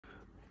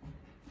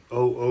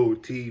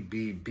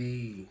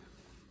OOTBB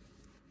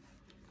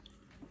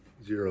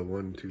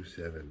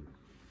 0127A.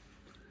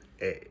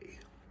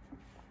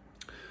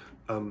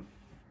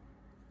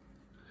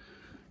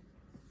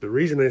 The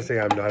reason I say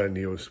I'm not a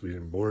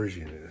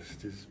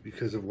Neo-Swedenborgianist is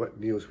because of what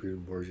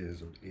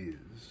Neo-Swedenborgianism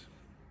is.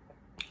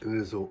 It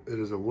is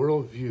a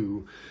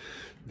worldview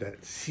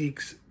that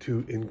seeks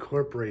to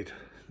incorporate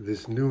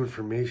this new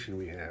information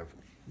we have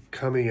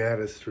coming at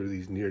us through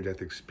these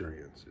near-death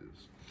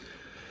experiences.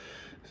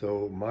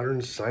 So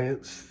modern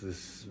science,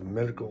 this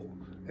medical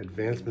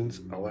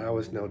advancements allow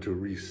us now to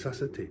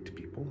resuscitate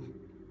people,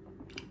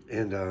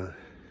 and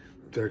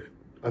they're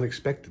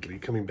unexpectedly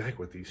coming back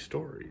with these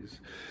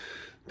stories.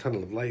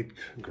 Tunnel of Light,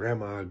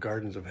 Grandma,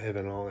 Gardens of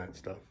Heaven, all that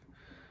stuff.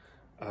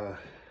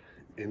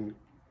 And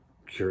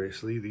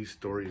curiously, these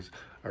stories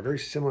are very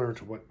similar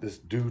to what this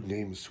dude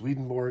named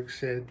Swedenborg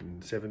said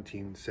in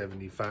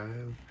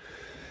 1775.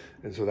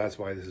 And so that's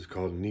why this is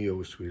called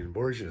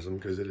Neo-Swedenborgianism,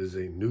 because it is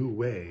a new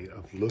way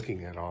of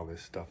looking at all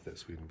this stuff that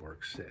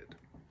Swedenborg said.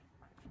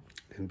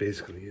 And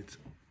basically,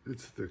 it's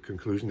the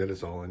conclusion that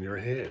it's all in your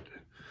head.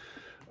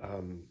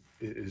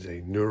 It is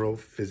a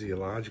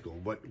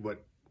neurophysiological,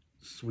 what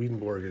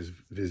Swedenborg is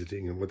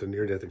visiting and what the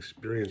near-death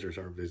experiencers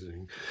are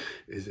visiting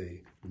is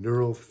a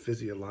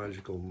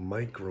neurophysiological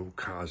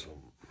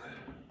microcosm.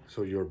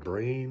 So your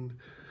brain,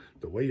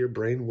 the way your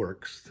brain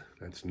works,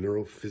 that's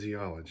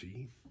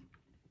neurophysiology.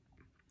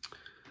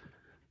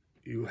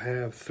 You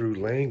have, through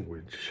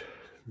language,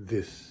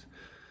 this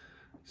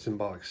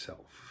symbolic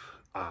self,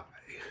 I,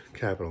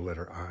 capital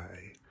letter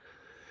I.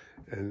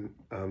 And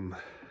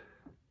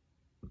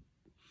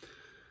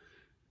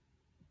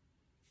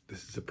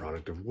this is a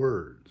product of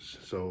words.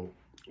 So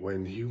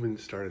when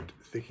humans started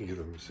thinking of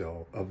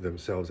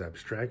themselves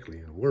abstractly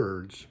in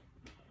words,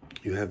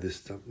 you have this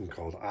something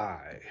called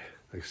I.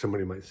 Like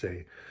somebody might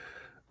say,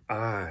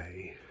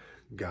 I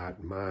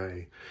got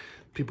my,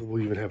 people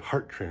will even have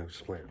heart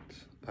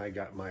transplants. I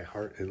got my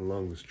heart and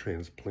lungs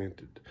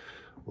transplanted.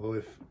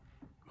 Well,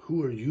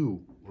 who are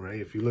you, right?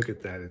 If you look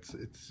at that,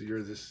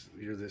 you're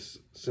this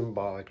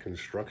symbolic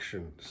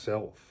construction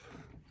self.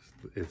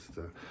 It's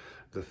the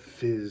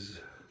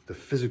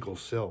physical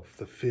self,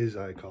 the phys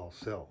I call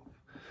self.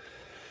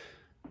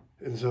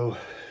 And so,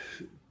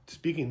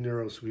 speaking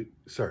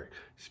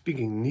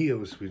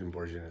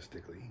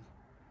neo-Swedenborgianistically,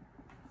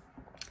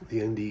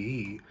 the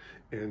NDE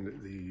and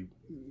the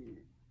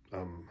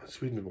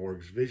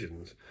Swedenborg's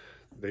visions,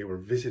 they were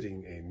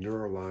visiting a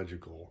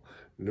neurological,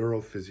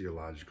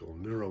 neurophysiological,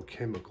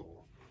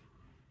 neurochemical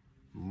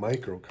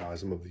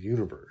microcosm of the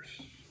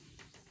universe.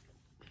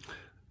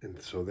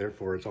 And so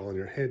therefore it's all in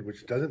your head,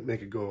 which doesn't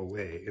make it go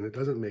away, and it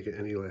doesn't make it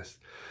any less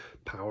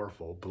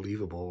powerful,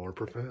 believable, or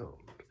profound.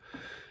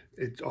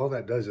 All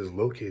that does is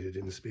locate it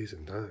in space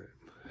and time.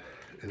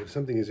 And if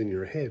something is in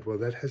your head, well,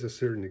 that has a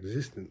certain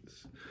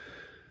existence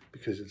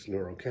because it's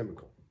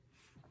neurochemical.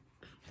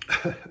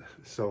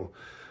 So,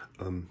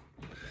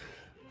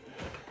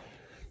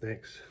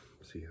 thanks.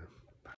 See ya.